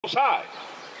Most High.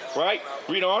 Right?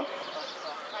 Read on.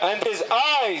 And his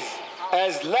eyes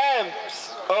as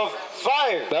lamps of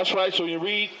fire. That's right. So you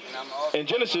read in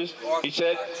Genesis, he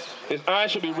said, his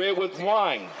eyes should be red with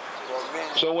wine.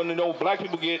 So when black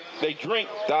people they drink,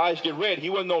 the eyes get red. He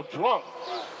wasn't no drunk.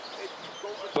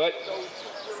 But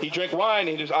he drank wine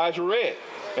and his eyes were red.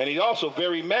 And he's also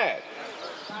very mad.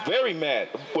 Very mad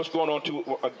what's going on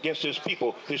against his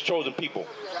people, his chosen people,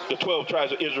 the 12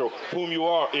 tribes of Israel, whom you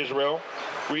are, Israel.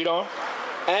 Read on.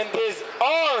 And his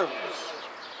arms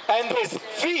and his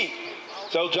feet.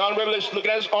 So John Revelation,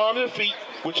 looking at his arms and feet,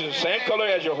 which is the same color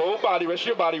as your whole body, rest of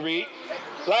your body, read.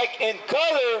 Like in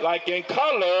color. Like in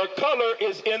color. Color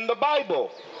is in the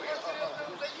Bible.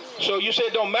 So you say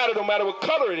it don't matter what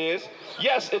color it is.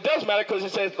 Yes, it does matter because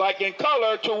it says like in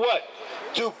color to what?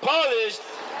 To polished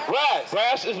brass.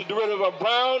 Brass is a derivative of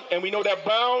brown, and we know that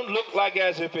brown looked like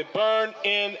as if it burned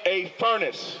in a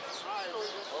furnace.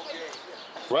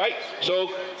 Right?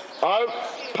 So our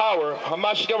power,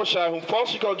 Chaazaqyathar, whom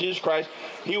falsely called Jesus Christ,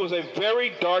 he was a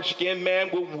very dark-skinned man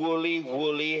with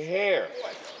woolly hair.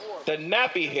 The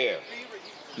nappy hair.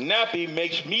 Nappy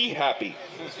makes me happy.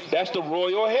 That's the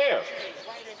royal hair.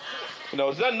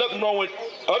 There's nothing wrong with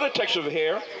other textures of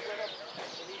hair.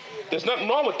 There's nothing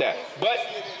wrong with that. But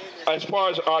as far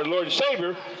as our Lord and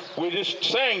Savior, we're just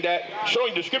saying that,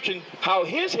 showing description how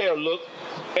his hair looked,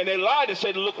 and they lied and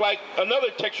said it looked like another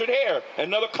textured hair,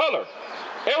 another color.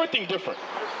 Everything different.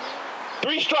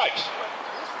 3 stripes.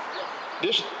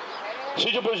 This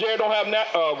Chaazaqyathar don't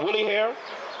have woolly hair.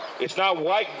 It's not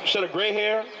white instead of gray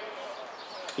hair.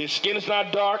 His skin is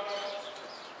not dark.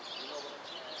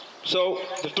 So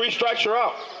the 3 stripes are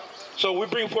out. So we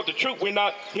bring forth the truth. We're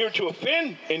not here to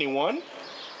offend anyone,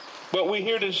 but we're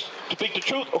here to speak the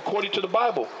truth according to the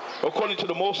Bible, according to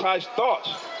the Most High's thoughts.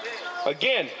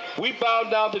 Again, we bowed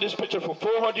down to this picture for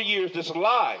 400 years, this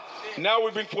lie. Now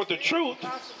we bring forth the truth.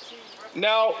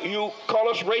 Now you call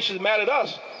us racist, mad at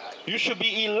us. You should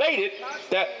be elated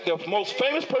that the most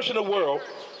famous person in the world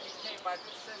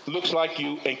looks like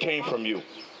you and came from you.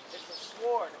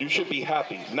 You should be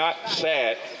happy, not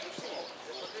sad.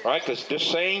 All right, because this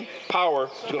same power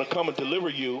is going to come and deliver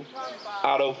you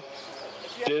out of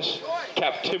this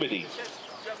captivity.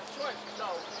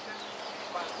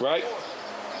 Right?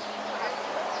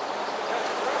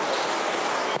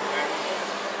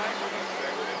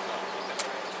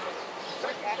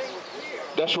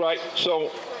 That's right.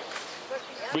 So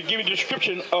we give you a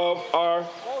description of our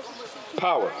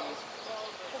power.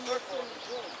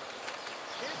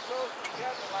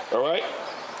 All right?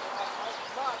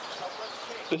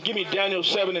 Let's give me Daniel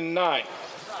 7 and 9.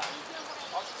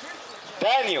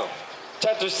 Daniel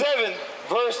chapter 7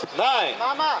 verse 9.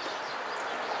 Mama.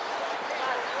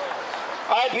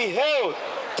 I beheld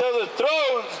till the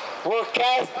thrones were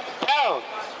cast down,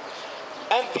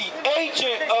 and the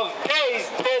Ancient of Days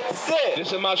did sit.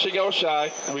 This is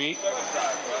Chaazaqyathar. Read.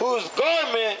 Whose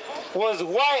garment was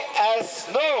white as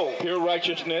snow. Pure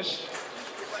righteousness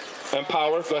and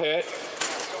power. Go ahead.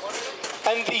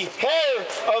 And the hair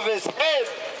of his head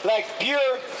like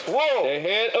pure wool. The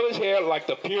head of his hair like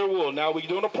the pure wool. Now we're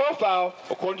doing a profile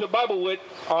according to the Bible with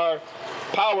our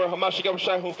power,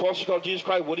 Chaazaqyathar, who falsely called Jesus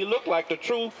Christ, what he looked like, the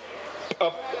true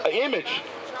image.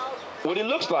 What he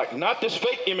looks like, not this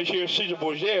fake image here,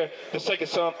 Chaazaqyathar, the second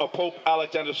son of Pope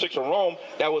Alexander VI of Rome,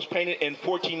 that was painted in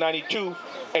 1492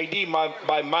 AD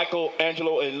by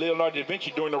Michelangelo and Leonardo da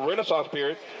Vinci during the Renaissance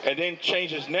period, and then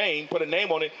changed his name, put a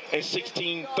name on it in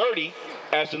 1630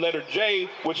 as the letter J,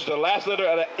 which is the last letter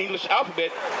of the English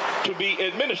alphabet to be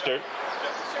administered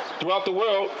throughout the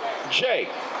world, J.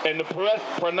 And the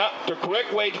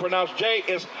correct way to pronounce J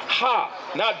is Ha,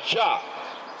 not Ja.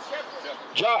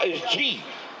 Ja is G.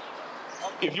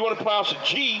 If you want to pronounce a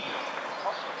G,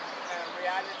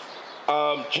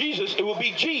 Jesus, it will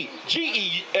be G.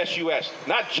 G-E-S-U-S,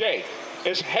 not J.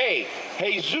 It's Hey.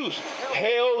 Hey Zeus.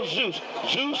 Hail Zeus.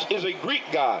 Zeus is a Greek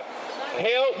god.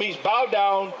 Hail means bow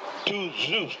down to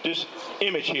Zeus, this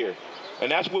image here.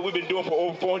 And that's what we've been doing for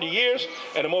over 400 years.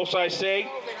 And the Most High say,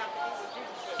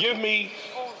 give me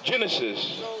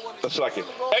Genesis,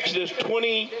 Exodus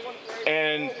 20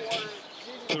 and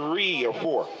 3 or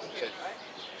 4.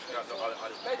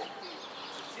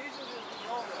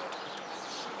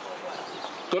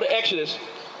 Go to Exodus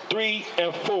 3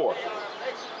 and 4.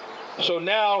 So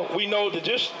now we know that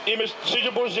this image,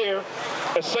 Chaazaqyathar,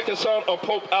 a second son of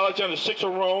Pope Alexander VI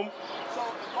of Rome.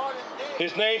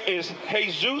 His name is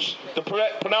Jesus. The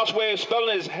pronounced way of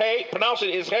spelling is Hey. Pronounce it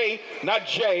is Hey, not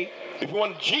J. If you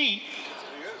want G,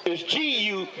 it's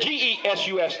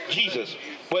G-E-S-U-S, Jesus.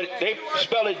 But they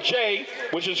spell it J,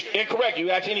 which is incorrect.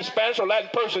 You ask any Spanish or Latin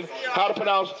person how to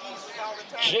pronounce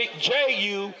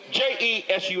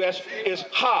J-E-S-U-S is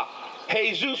Ha.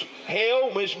 Jesus, Hail,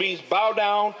 which means bow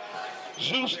down.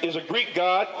 Zeus is a Greek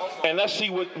god. And let's see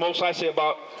what Most High say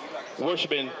about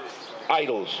worshiping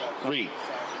idols. Read.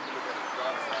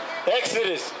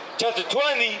 Exodus chapter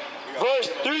 20, verse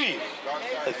 3.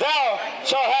 Thou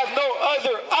shalt have no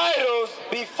other idols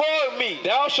before me.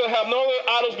 Thou shalt have no other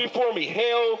idols before me.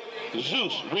 Hail,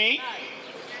 Zeus. Read.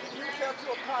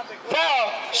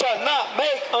 Thou shalt not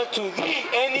make unto thee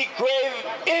any graven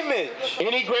image.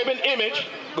 Any graven image.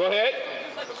 Go ahead.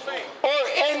 Or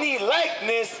any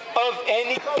likeness of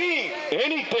anything.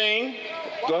 Anything.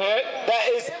 Go ahead. That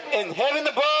is in heaven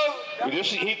above.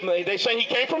 They say he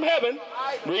came from heaven.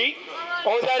 Read.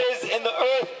 Or that is in the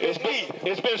earth beneath.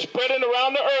 It's been spreading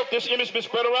around the earth. This image has been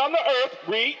spread around the earth.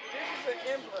 Read.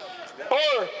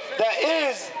 Or that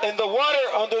is in the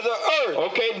water under the earth.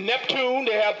 Okay, Neptune.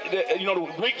 They have,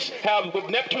 the Greeks have with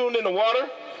Neptune in the water.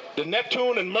 The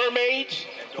Neptune and mermaids.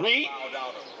 Read.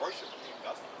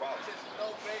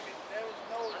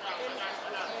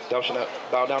 Thou shalt not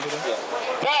bow down to them?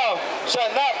 Thou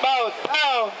shalt not bow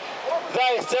down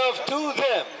thyself to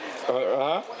them.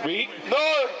 Read.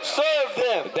 Nor serve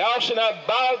them. Thou shalt not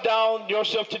bow down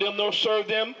yourself to them, nor serve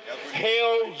them.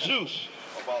 Hail, Zeus.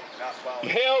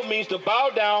 Hail means to bow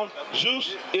down.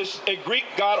 Zeus is a Greek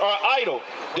god or idol.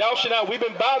 Thou shalt not. We've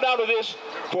been bowed down to this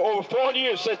for over 400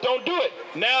 years. Says don't do it.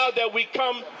 Now that we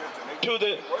come to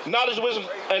the knowledge, wisdom,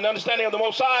 and understanding of the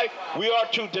Most High, we are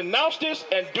to denounce this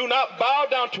and do not bow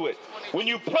down to it. When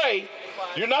you pray,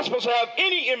 you're not supposed to have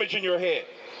any image in your head.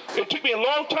 It took me a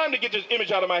long time to get this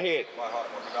image out of my head.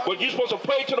 But you're supposed to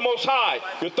pray to the Most High.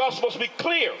 Your thoughts are supposed to be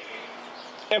clear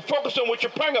and focus on what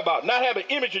you're praying about, not have an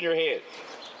image in your head.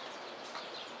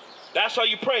 That's how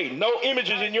you pray. No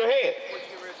images in your head.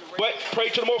 But pray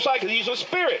to the Most High because he's a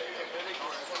spirit.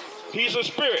 He's a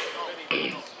spirit.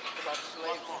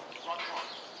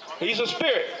 He's a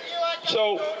spirit.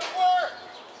 So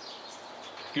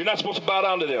you're not supposed to bow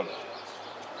down to them.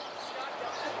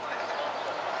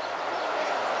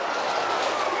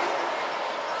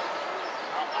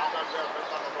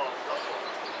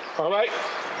 All right.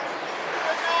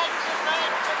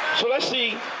 So let's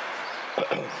see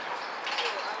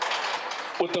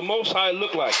what the Most High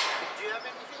look like.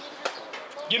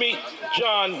 Give me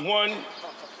John 1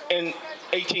 and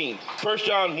 18. 1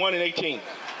 John 1 and 18.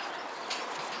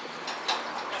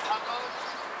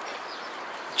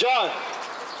 John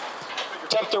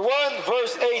chapter 1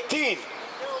 verse 18.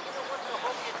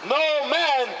 No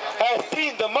man has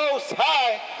seen the Most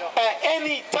High at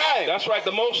any time. That's right,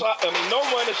 the Most High. No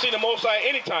one has seen the Most High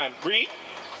anytime. Read.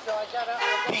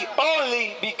 The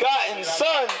only begotten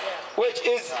Son, which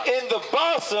is in the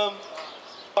bosom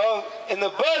of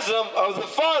the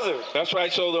Father. That's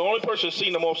right. So the only person who's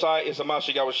seen the Most High is the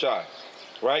Chaazaqyathar.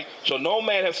 Right? So no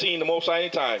man has seen the Most High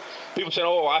anytime. People say,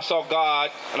 oh, I saw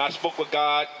God and I spoke with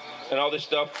God and all this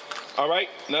stuff. All right?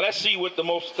 Now let's see what the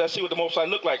Most High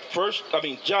look like.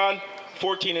 John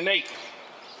 14 and 8.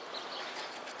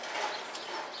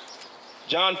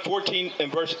 John 14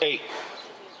 and verse 8.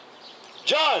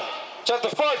 John chapter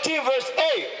 14 verse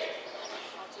 8.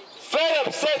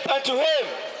 Philip said unto him,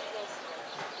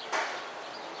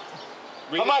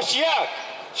 Hamashiach,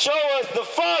 show us the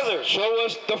Father. Show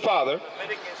us the Father.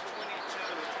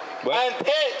 What? And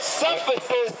it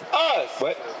sufficeth us.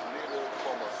 What?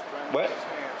 What?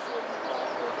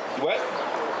 What?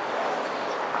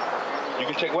 You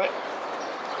can take what?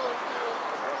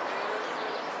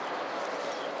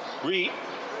 Read.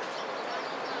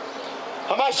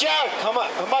 Hamashiach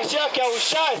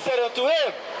Yahushua said unto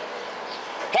him,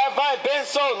 have I been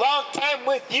so long time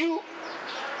with you,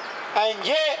 and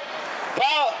yet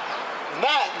thou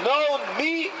not known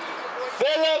me,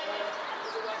 Philip?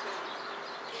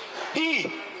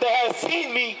 He that has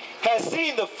seen me has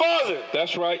seen the Father.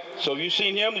 That's right. So you've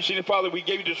seen him, you've seen the Father. We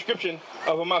gave you the description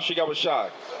of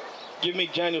Hamashiach. Give me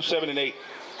Daniel 7 and 8.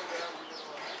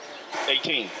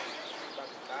 18.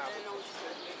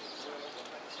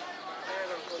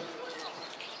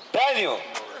 Daniel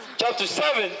chapter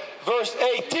 7 verse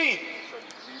 18.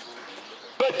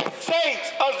 But the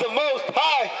saints of the Most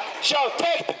High shall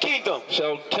take the kingdom.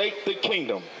 Shall take the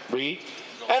kingdom. Read.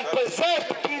 And possess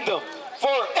the kingdom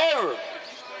forever.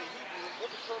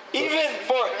 Even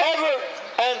forever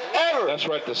and ever. That's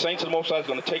right. The saints of the Most High is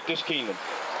going to take this kingdom.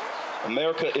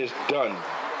 America is done.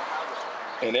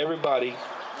 And everybody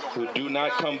who do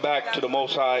not come back to the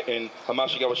Most High and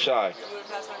Hamashiach,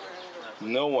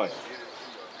 no one.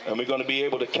 And we're going to be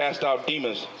able to cast out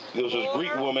demons. There was this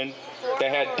Greek woman that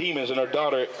had demons in her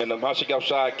daughter, and the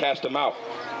Hamashiach cast them out.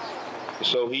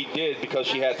 So he did because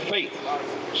she had faith.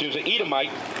 She was an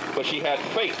Edomite, but she had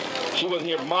faith. She wasn't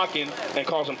here mocking and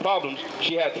causing problems.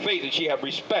 She had faith and she had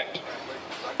respect.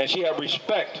 And she had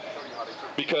respect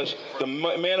because the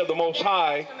man of the Most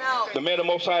High,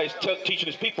 is teaching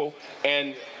his people,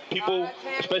 and people,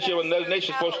 especially in another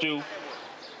nation, are supposed to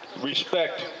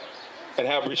respect and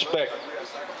have respect.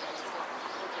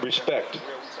 Respect.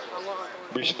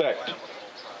 Respect.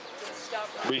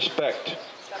 Respect.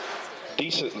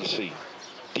 Decency.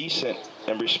 Decent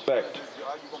and respect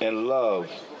and love.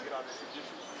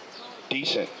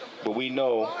 Decent. But we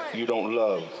know you don't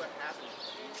love.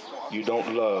 You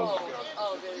don't love.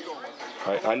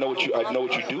 Right? I know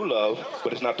what you do love,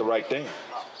 but it's not the right thing.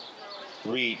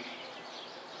 Read.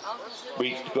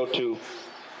 Go to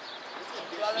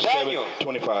Daniel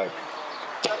 25.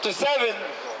 Chapter 7,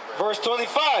 verse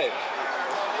 25.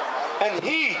 And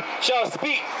he shall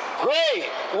speak great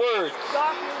words.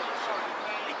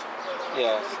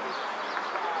 Yes.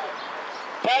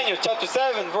 Daniel chapter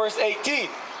 7, verse 18.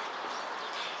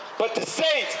 But the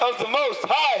saints of the Most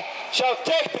High shall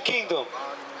take the kingdom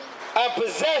and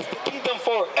possess the kingdom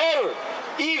forever,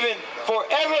 even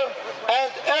forever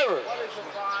and ever.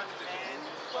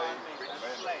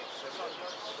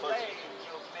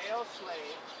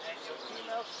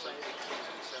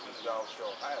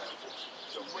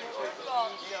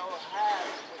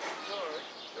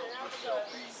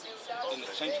 And the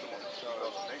saints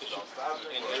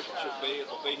and they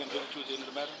should obey him to the end of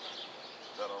the matter.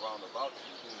 That are round about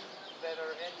you. That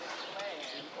are in this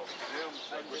land, Of them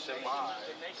that the shall buy,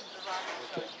 nations around you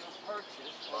shall you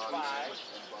purchase or bond buy,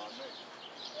 and bond men.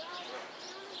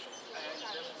 and it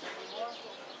doesn't say anymore.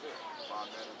 Bond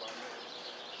men and bond men.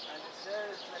 And it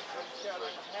says that you shall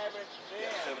inherit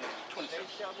them. They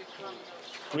shall become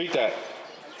your, Read that.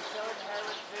 and you shall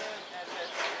inherit them as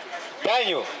a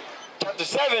Daniel chapter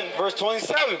 7, verse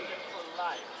 27. for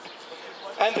life.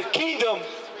 And the kingdom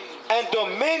and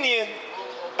dominion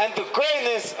and the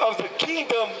greatness of the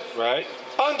kingdom Right?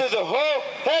 under the whole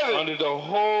heaven Under the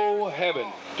whole heaven,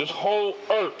 this whole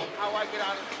earth. How I get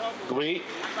out of trouble. Read.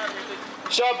 I'm not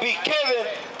religious. shall be given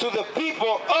to the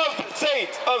people of the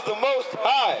saints of the Most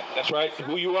High, That's right.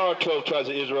 Who you are, 12 tribes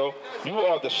of Israel. You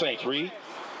are the saints. Read.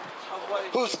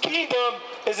 whose kingdom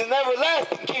is an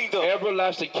everlasting kingdom,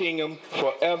 Everlasting kingdom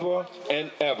forever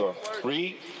and ever.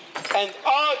 Read. and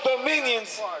all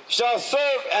dominions shall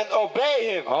serve and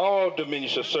obey him. All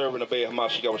dominions shall serve and obey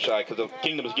Hamashiach because the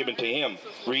kingdom is given to him.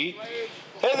 Read.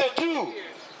 Hitherto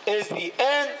is the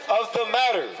end of the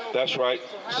matter. That's right.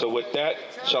 So with that,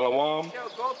 shalom They'll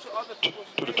go to other people's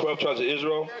to the 12 tribes of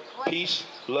Israel. Peace,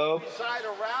 love, side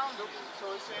around them. So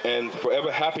it's saying, and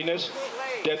forever happiness.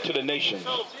 Death to the nations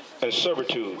and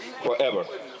servitude forever.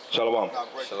 Shalom.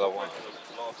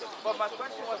 but my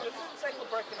question was, this didn't say for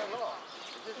breaking the law.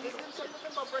 This didn't say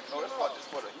nothing about breaking No, the this law. was just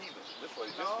for the heathen. This was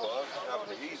just for us having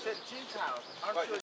the It heathen. said Gentiles. Aren't Right, you a